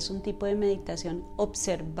para mí es un tipo de meditación,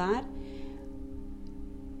 observar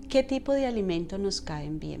qué tipo de alimentos nos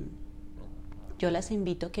caen bien. Yo las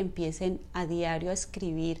invito a que empiecen a diario a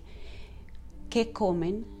escribir qué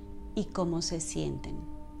comen y cómo se sienten,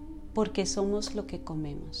 porque somos lo que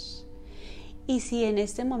comemos. Y si en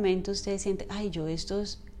este momento ustedes sienten,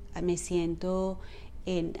 me siento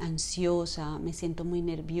ansiosa, me siento muy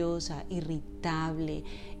nerviosa, irritable,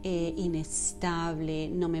 inestable,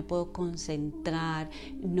 no me puedo concentrar,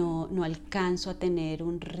 no alcanzo a tener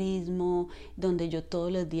un ritmo donde yo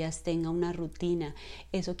todos los días tenga una rutina.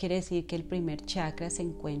 Eso quiere decir que el primer chakra se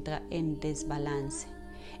encuentra en desbalance.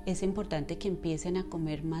 Es importante que empiecen a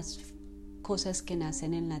comer más cosas que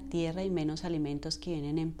nacen en la tierra y menos alimentos que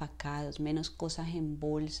vienen empacados, menos cosas en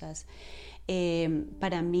bolsas.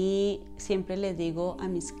 Para mí, siempre les digo a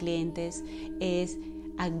mis clientes, es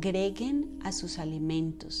agreguen a sus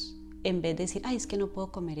alimentos. En vez de decir, es que no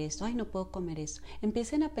puedo comer esto, no puedo comer esto.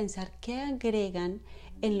 Empiecen a pensar qué agregan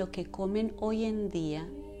en lo que comen hoy en día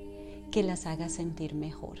que las haga sentir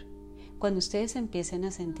mejor. Cuando ustedes empiecen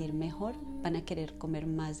a sentir mejor, van a querer comer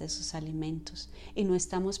más de sus alimentos. Y no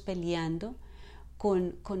estamos peleando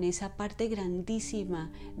con esa parte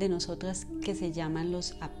grandísima de nosotras que se llaman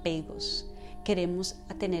los apegos. Queremos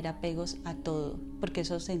tener apegos a todo, porque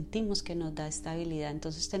eso sentimos que nos da estabilidad.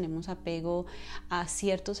 Entonces tenemos apego a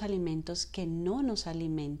ciertos alimentos que no nos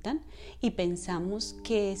alimentan y pensamos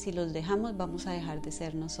que si los dejamos vamos a dejar de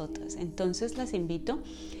ser nosotras. Entonces las invito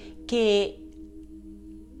que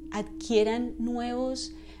adquieran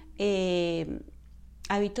nuevos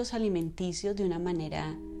hábitos alimenticios de una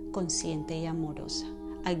manera consciente y amorosa.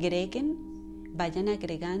 Vayan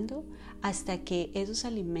agregando hasta que esos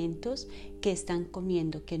alimentos que están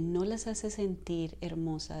comiendo, que no las hace sentir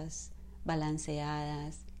hermosas,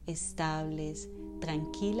 balanceadas, estables,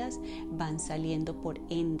 tranquilas, van saliendo por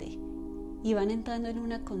ende y van entrando en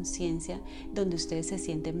una conciencia donde ustedes se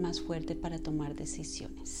sienten más fuertes para tomar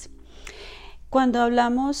decisiones. Cuando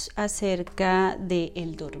hablamos acerca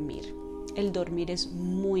del dormir, el dormir es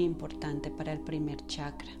muy importante para el primer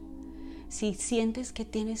chakra. Si sientes que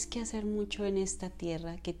tienes que hacer mucho en esta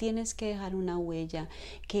tierra, que tienes que dejar una huella,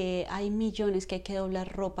 que hay millones, que hay que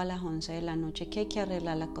doblar ropa a las 11 de la noche, que hay que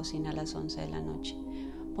arreglar la cocina a las 11 de la noche,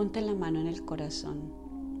 ponte la mano en el corazón.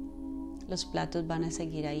 Los platos van a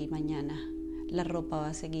seguir ahí mañana, la ropa va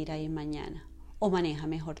a seguir ahí mañana. O maneja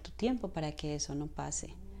mejor tu tiempo para que eso no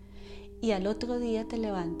pase. Y al otro día te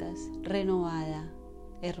levantas renovada,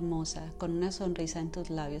 hermosa, con una sonrisa en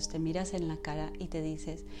tus labios, te miras en la cara y te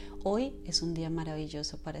dices, hoy es un día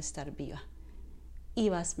maravilloso para estar viva. Y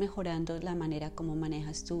vas mejorando la manera como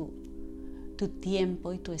manejas tu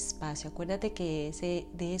tiempo y tu espacio. Acuérdate que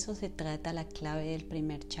de eso se trata la clave del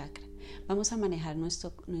primer chakra. Vamos a manejar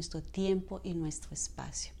nuestro tiempo y nuestro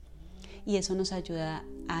espacio. Y eso nos ayuda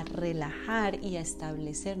a relajar y a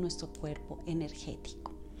establecer nuestro cuerpo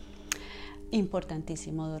energético.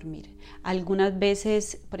 Importantísimo dormir. Algunas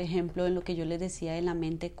veces, por ejemplo, en lo que yo les decía de la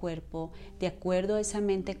mente-cuerpo, de acuerdo a esa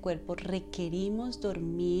mente-cuerpo requerimos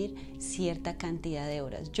dormir cierta cantidad de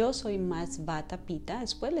horas. Yo soy más vata pita,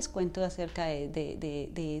 después les cuento acerca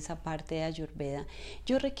de esa parte de Ayurveda.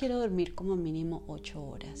 Yo requiero dormir como mínimo 8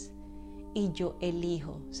 horas y yo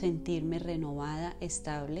elijo sentirme renovada,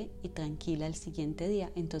 estable y tranquila el siguiente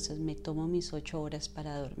día, entonces me tomo mis 8 horas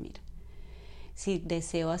para dormir. Si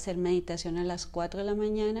deseo hacer meditación a las 4 de la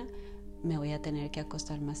mañana, me voy a tener que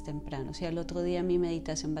acostar más temprano. Si al otro día mi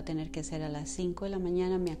meditación va a tener que ser a las 5 de la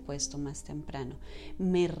mañana, me acuesto más temprano.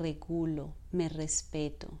 Me regulo, me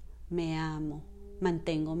respeto, me amo,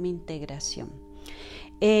 mantengo mi integración.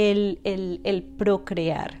 El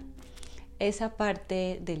procrear, esa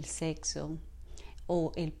parte del sexo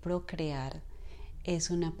o el procrear es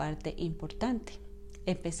una parte importante.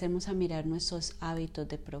 Empecemos a mirar nuestros hábitos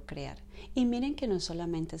de procrear. Y miren que no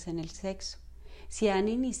solamente es en el sexo. Si han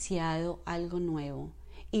iniciado algo nuevo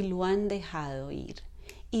y lo han dejado ir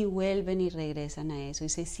y vuelven y regresan a eso y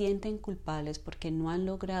se sienten culpables porque no han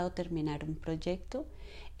logrado terminar un proyecto,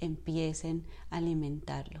 empiecen a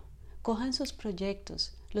alimentarlo. Cojan sus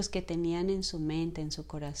proyectos, los que tenían en su mente, en su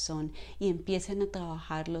corazón, y empiecen a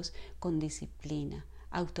trabajarlos con disciplina,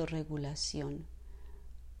 autorregulación.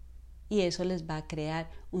 Y eso les va a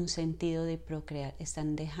crear un sentido de procrear.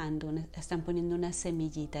 Están poniendo una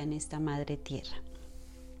semillita en esta madre tierra.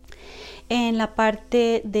 En la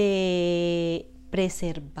parte de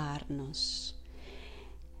preservarnos,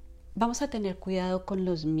 Vamos a tener cuidado con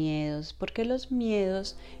los miedos, porque los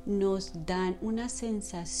miedos nos dan una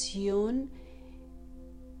sensación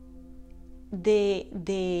de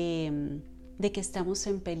que estamos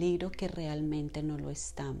en peligro que realmente no lo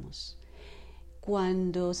estamos.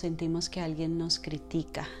 Cuando sentimos que alguien nos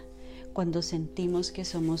critica, cuando sentimos que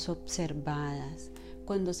somos observadas,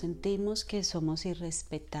 cuando sentimos que somos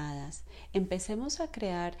irrespetadas, empecemos a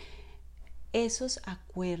crear esos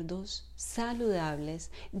acuerdos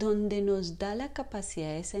saludables donde nos da la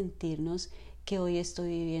capacidad de sentirnos que hoy estoy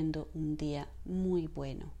viviendo un día muy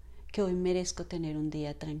bueno, que hoy merezco tener un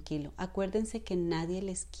día tranquilo. Acuérdense que nadie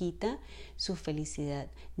les quita su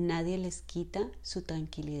felicidad, nadie les quita su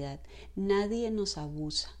tranquilidad, nadie nos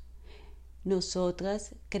abusa.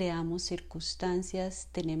 Nosotras creamos circunstancias,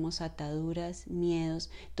 tenemos ataduras, miedos,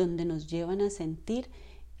 donde nos llevan a sentir,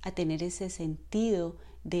 a tener ese sentido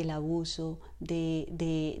del abuso, de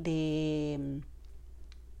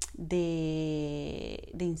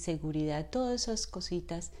inseguridad, todas esas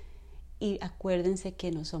cositas. Y acuérdense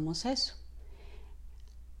que no somos eso.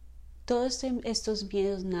 Todos estos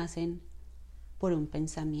miedos nacen por un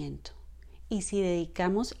pensamiento. Y si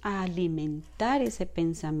dedicamos a alimentar ese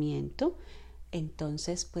pensamiento,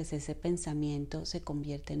 entonces pues ese pensamiento se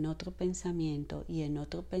convierte en otro pensamiento y en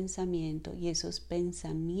otro pensamiento, y esos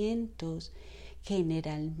pensamientos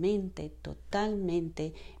generalmente,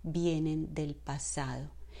 totalmente vienen del pasado.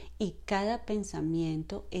 Y cada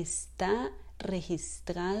pensamiento está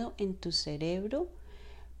registrado en tu cerebro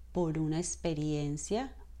por una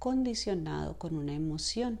experiencia, condicionado con una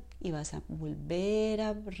emoción, y vas a volver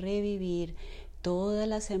a revivir todas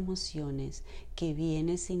las emociones que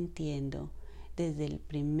vienes sintiendo desde el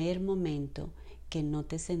primer momento que no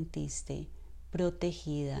te sentiste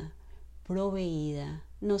protegida, proveída.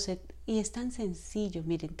 No sé, y es tan sencillo,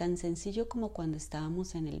 miren, tan sencillo como cuando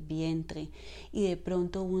estábamos en el vientre y de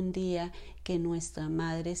pronto hubo un día que nuestra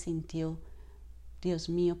madre sintió: Dios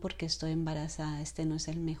mío, ¿por qué estoy embarazada? Este no es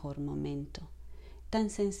el mejor momento.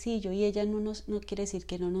 Tan sencillo, y ella no quiere decir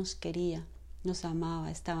que no nos quería, nos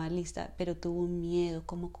amaba, estaba lista, pero tuvo un miedo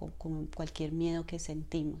como cualquier miedo que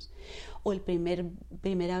sentimos. O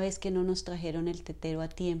primera vez que no nos trajeron el tetero a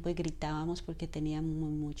tiempo y gritábamos porque teníamos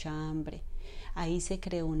mucha hambre. Ahí se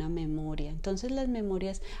creó una memoria. Entonces las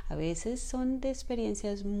memorias a veces son de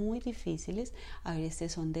experiencias muy difíciles, a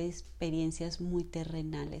veces son de experiencias muy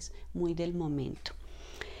terrenales, muy del momento.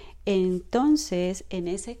 Entonces, en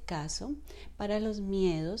ese caso, para los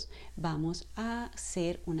miedos vamos a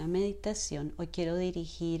hacer una meditación. Hoy quiero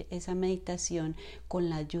dirigir esa meditación con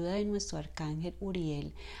la ayuda de nuestro arcángel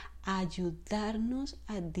Uriel a ayudarnos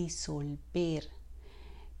a disolver.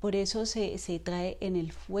 Por eso se trae en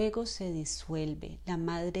el fuego, se disuelve. La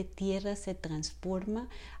madre tierra se transforma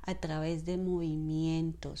a través de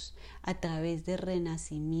movimientos, a través de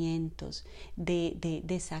renacimientos,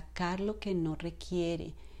 de sacar lo que no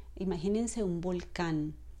requiere. Imagínense un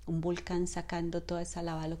volcán sacando toda esa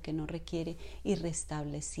lava, lo que no requiere, y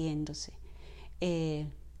restableciéndose.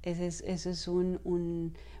 Eso es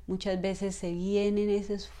muchas veces se vienen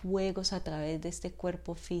esos fuegos a través de este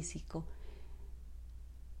cuerpo físico.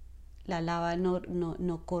 La lava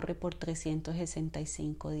no corre por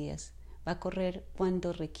 365 días. Va a correr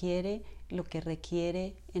cuando requiere, lo que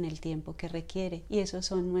requiere, en el tiempo que requiere. Y esos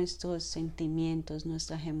son nuestros sentimientos,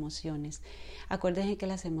 nuestras emociones. Acuérdense que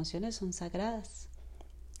las emociones son sagradas.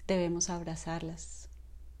 Debemos abrazarlas,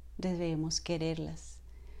 debemos quererlas.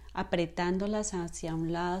 Apretándolas hacia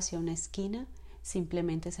un lado, hacia una esquina,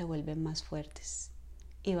 simplemente se vuelven más fuertes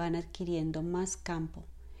y van adquiriendo más campo.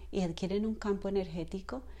 Y adquieren un campo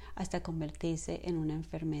energético hasta convertirse en una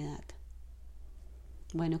enfermedad.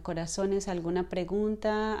 Bueno, corazones, ¿alguna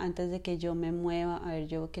pregunta antes de que yo me mueva? A ver,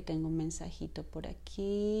 yo que tengo un mensajito por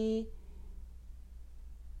aquí.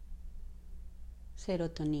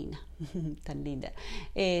 Serotonina, tan linda.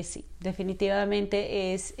 Sí,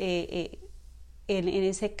 definitivamente es en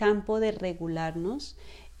ese campo de regularnos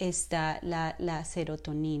está la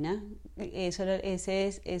serotonina. Eso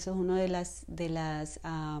es uno de las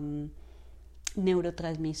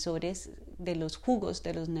neurotransmisores, de los jugos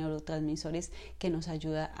de los neurotransmisores que nos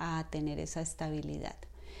ayuda a tener esa estabilidad.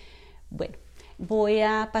 Bueno, voy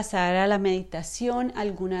a pasar a la meditación.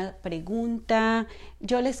 ¿Alguna pregunta?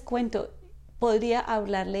 Yo les cuento, podría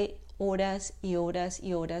hablarle horas y horas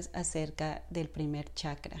y horas acerca del primer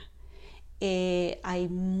chakra. Hay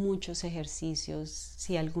muchos ejercicios.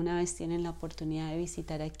 Si alguna vez tienen la oportunidad de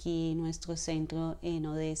visitar aquí nuestro centro en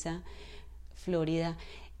Odessa, Florida,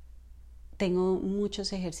 tengo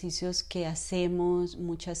muchos ejercicios que hacemos,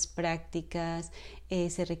 muchas prácticas,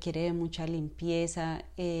 se requiere de mucha limpieza.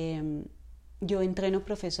 yo entreno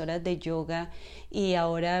profesoras de yoga y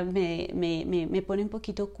ahora me pone un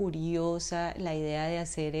poquito curiosa la idea de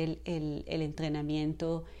hacer el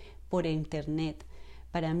entrenamiento por internet.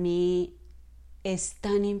 Para mí es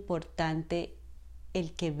tan importante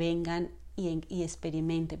el que vengan y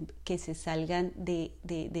experimenten, que se salgan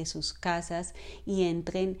de sus casas y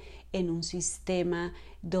entren en un sistema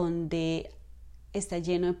donde está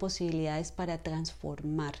lleno de posibilidades para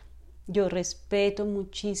transformar. Yo respeto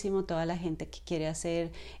muchísimo toda la gente que quiere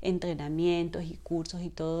hacer entrenamientos y cursos y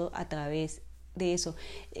todo a través de eso.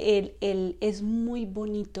 Es muy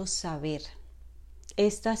bonito saber.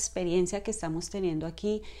 Esta experiencia que estamos teniendo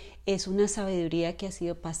aquí es una sabiduría que ha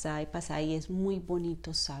sido pasada y pasada y es muy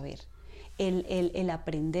bonito saber. El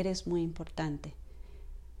aprender es muy importante.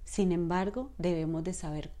 Sin embargo, debemos de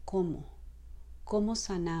saber cómo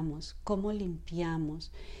sanamos, cómo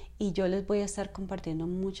limpiamos. Y yo les voy a estar compartiendo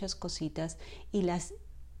muchas cositas y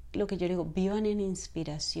lo que yo digo, vivan en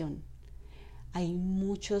inspiración. Hay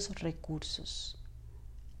muchos recursos,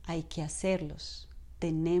 hay que hacerlos.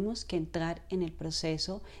 Tenemos que entrar en el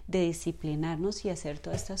proceso de disciplinarnos y hacer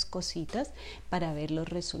todas estas cositas para ver los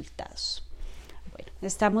resultados. Bueno,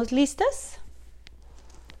 ¿estamos listas?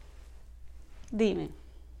 Dime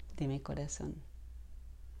corazón.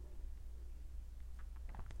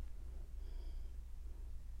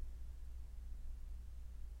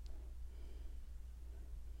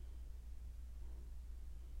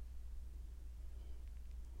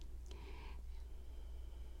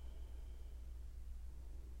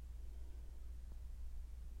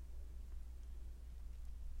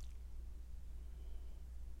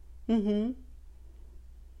 Uh-huh.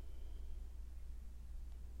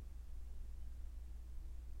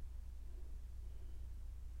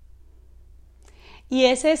 Y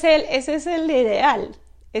ese es el ideal,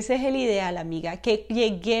 ese es el ideal, amiga, que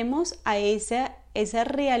lleguemos a esa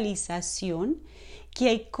realización que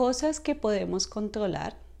hay cosas que podemos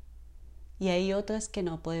controlar y hay otras que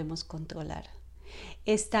no podemos controlar.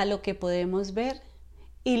 Está lo que podemos ver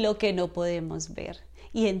y lo que no podemos ver.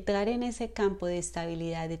 Y entrar en ese campo de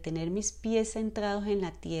estabilidad, de tener mis pies centrados en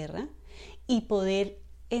la tierra y poder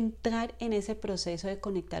entrar en ese proceso de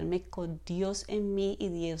conectarme con Dios en mí y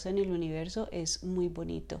Dios en el universo es muy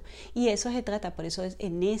bonito. Y eso se trata, por eso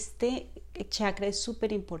en este chakra es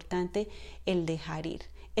súper importante el dejar ir,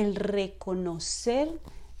 el reconocer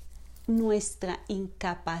nuestra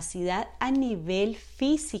incapacidad a nivel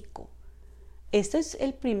físico. Esto es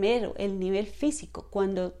el primero, el nivel físico.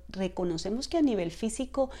 Cuando reconocemos que a nivel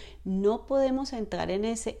físico no podemos entrar en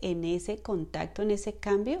ese contacto, en ese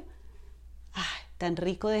cambio, tan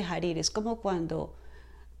rico dejar ir. Es como cuando,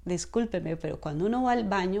 discúlpeme, pero cuando uno va al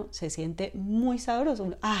baño se siente muy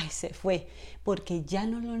sabroso. Se fue, porque ya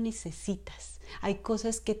no lo necesitas. Hay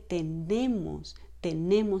cosas que tenemos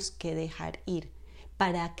que dejar ir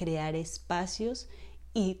para crear espacios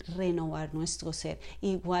y renovar nuestro ser.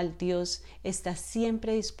 Igual Dios está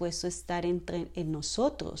siempre dispuesto a estar en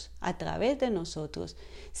nosotros, a través de nosotros.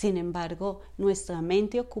 Sin embargo, nuestra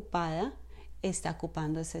mente ocupada está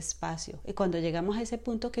ocupando ese espacio. Y cuando llegamos a ese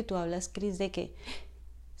punto que tú hablas, Cris, de que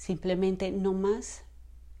simplemente no más,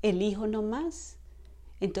 elijo no más.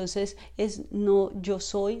 Entonces es no yo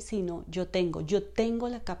soy, sino yo tengo. Yo tengo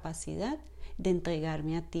la capacidad de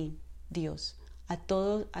entregarme a ti, Dios. A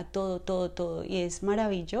todo, todo. Y es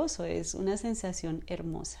maravilloso, es una sensación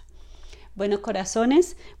hermosa. Bueno,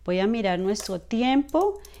 corazones, voy a mirar nuestro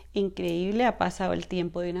tiempo. Increíble, ha pasado el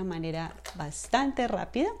tiempo de una manera bastante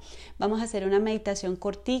rápida. Vamos a hacer una meditación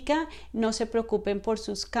cortica. No se preocupen por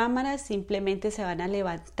sus cámaras, simplemente se van a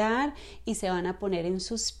levantar y se van a poner en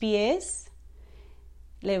sus pies.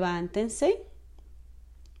 Levántense.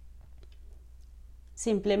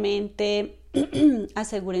 Simplemente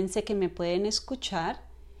asegúrense que me pueden escuchar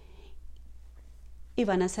y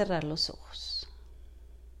van a cerrar los ojos.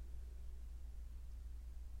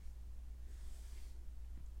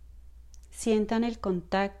 Sientan el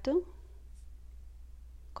contacto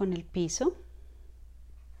con el piso.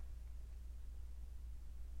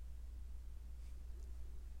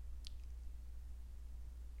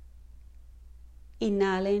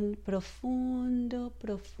 Inhalen profundo,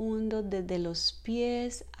 profundo desde los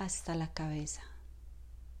pies hasta la cabeza.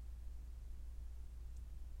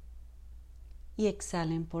 Y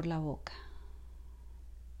exhalen por la boca,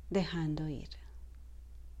 dejando ir.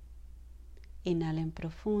 Inhalen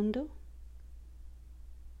profundo.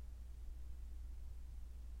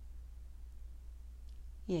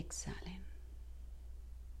 Y exhalen.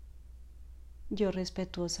 Yo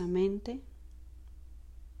respetuosamente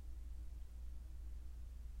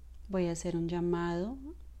voy a hacer un llamado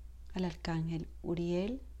al arcángel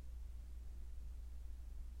Uriel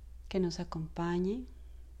que nos acompañe,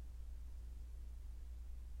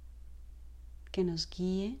 que nos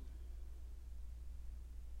guíe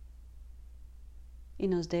y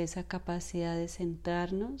nos dé esa capacidad de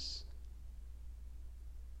centrarnos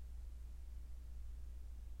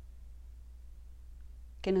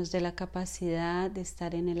que nos dé la capacidad de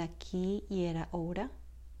estar en el aquí y el ahora.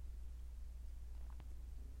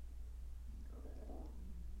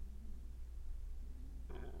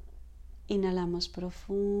 Inhalamos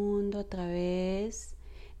profundo a través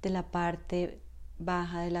de la parte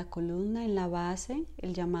baja de la columna, en la base,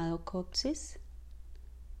 el llamado coxis.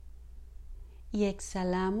 Y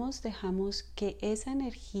exhalamos, dejamos que esa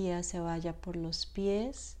energía se vaya por los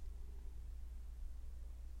pies.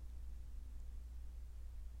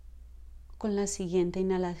 Con la siguiente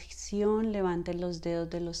inhalación, levanten los dedos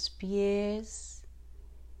de los pies,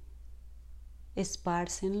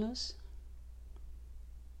 espárcenlos.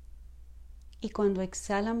 Y cuando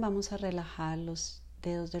exhalan vamos a relajar los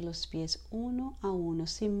dedos de los pies uno a uno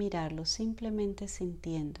sin mirarlos, simplemente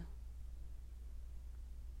sintiendo.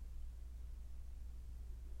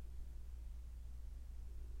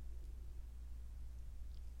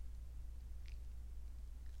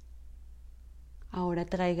 Ahora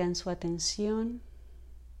traigan su atención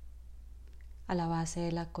a la base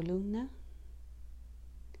de la columna.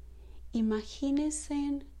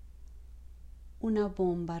 Imagínense una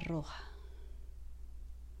bomba roja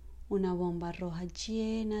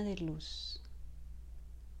llena de luz.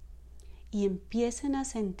 Y empiecen a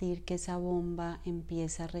sentir que esa bomba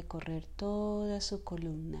empieza a recorrer toda su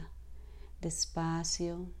columna,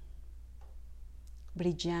 despacio,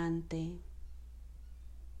 brillante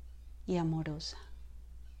y amorosa.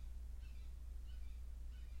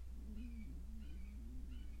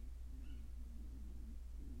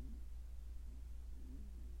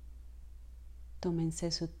 Tómense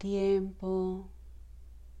su tiempo,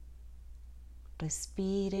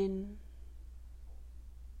 respiren,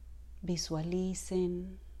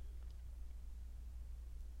 visualicen,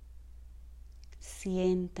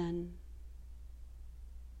 sientan.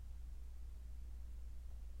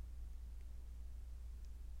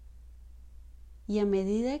 Y a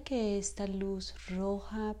medida que esta luz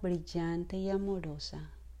roja, brillante y amorosa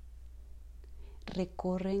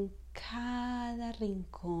recorren cada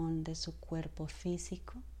rincón de su cuerpo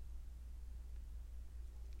físico,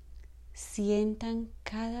 sientan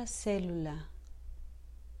cada célula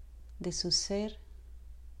de su ser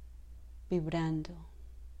vibrando,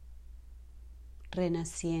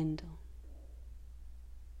 renaciendo,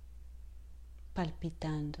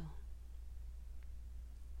 palpitando.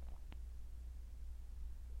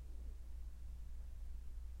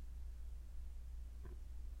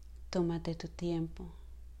 Tómate tu tiempo,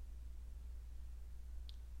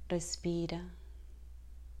 respira,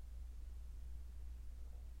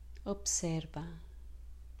 observa,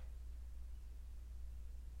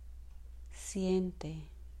 siente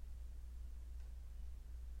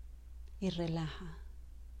y relaja.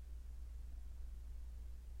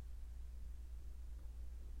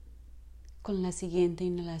 Con la siguiente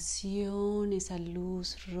inhalación, esa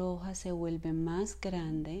luz roja se vuelve más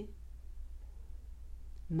grande,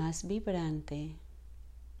 más vibrante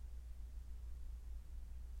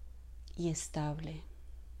y estable.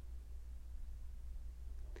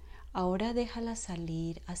 Ahora déjala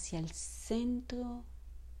salir hacia el centro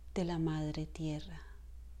de la Madre Tierra.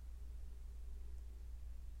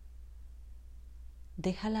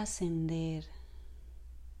 Déjala ascender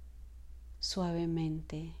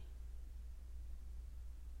suavemente,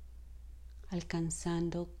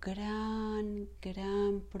 alcanzando gran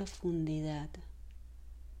profundidad.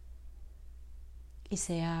 Y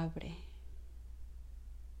se abre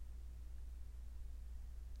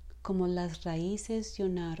como las raíces de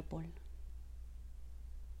un árbol.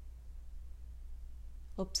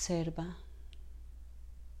 Observa,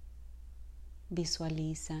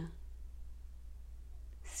 visualiza,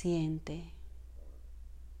 siente.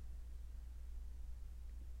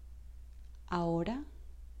 Ahora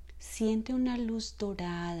siente una luz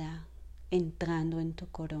dorada entrando en tu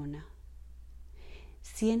corona.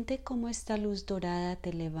 Siente cómo esta luz dorada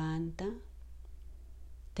te levanta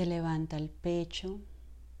el pecho,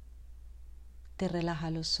 te relaja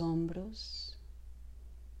los hombros,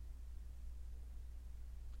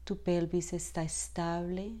 tu pelvis está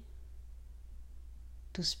estable,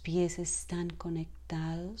 tus pies están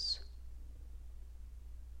conectados,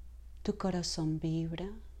 tu corazón vibra.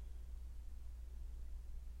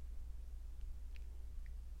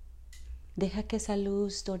 Deja que esa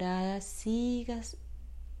luz dorada siga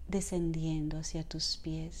descendiendo hacia tus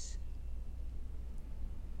pies.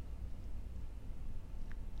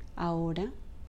 Ahora